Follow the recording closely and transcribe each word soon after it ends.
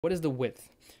What is the width?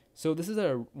 So this is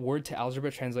a word to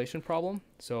algebra translation problem.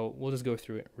 So we'll just go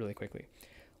through it really quickly.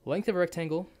 Length of a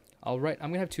rectangle. I'm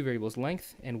gonna have two variables,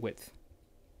 length and width.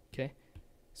 Okay.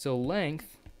 So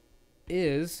length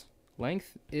is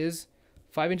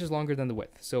 5 inches longer than the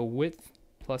width. So width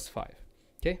plus 5.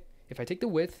 Okay. If I take the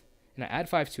width and I add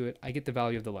 5 to it, I get the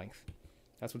value of the length.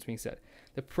 That's what's being said.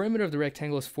 The perimeter of the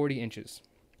rectangle is 40 inches.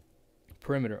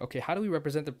 Perimeter. Okay, how do we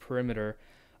represent the perimeter?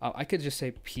 I could just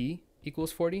say P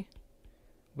equals 40.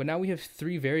 But now we have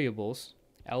three variables,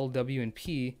 L, W, and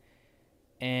P,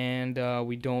 and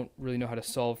we don't really know how to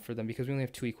solve for them because we only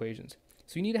have two equations.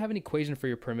 So you need to have an equation for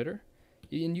your perimeter,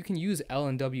 and you can use L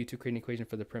and W to create an equation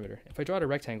for the perimeter. If I draw out a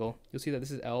rectangle, you'll see that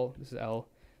this is L, this is L,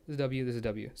 this is W, this is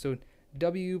W. So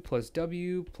W plus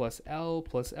L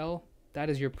plus L, that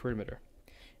is your perimeter.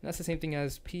 And that's the same thing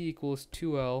as P equals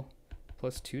 2L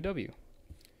plus 2W.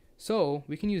 So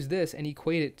we can use this and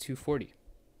equate it to 40.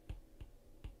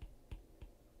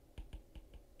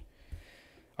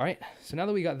 All right, so now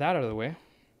that we got that out of the way,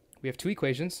 we have two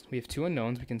equations, we have two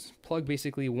unknowns. We can plug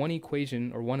basically one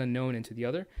equation or one unknown into the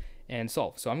other and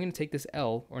solve. So I'm going to take this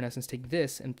L, or in essence take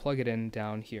this, and plug it in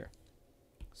down here.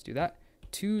 Let's do that.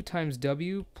 2 times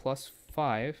W plus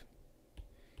 5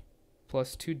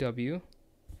 plus 2W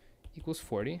equals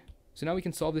 40. So now we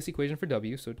can solve this equation for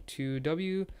W. So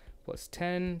 2W plus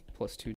 10 plus 2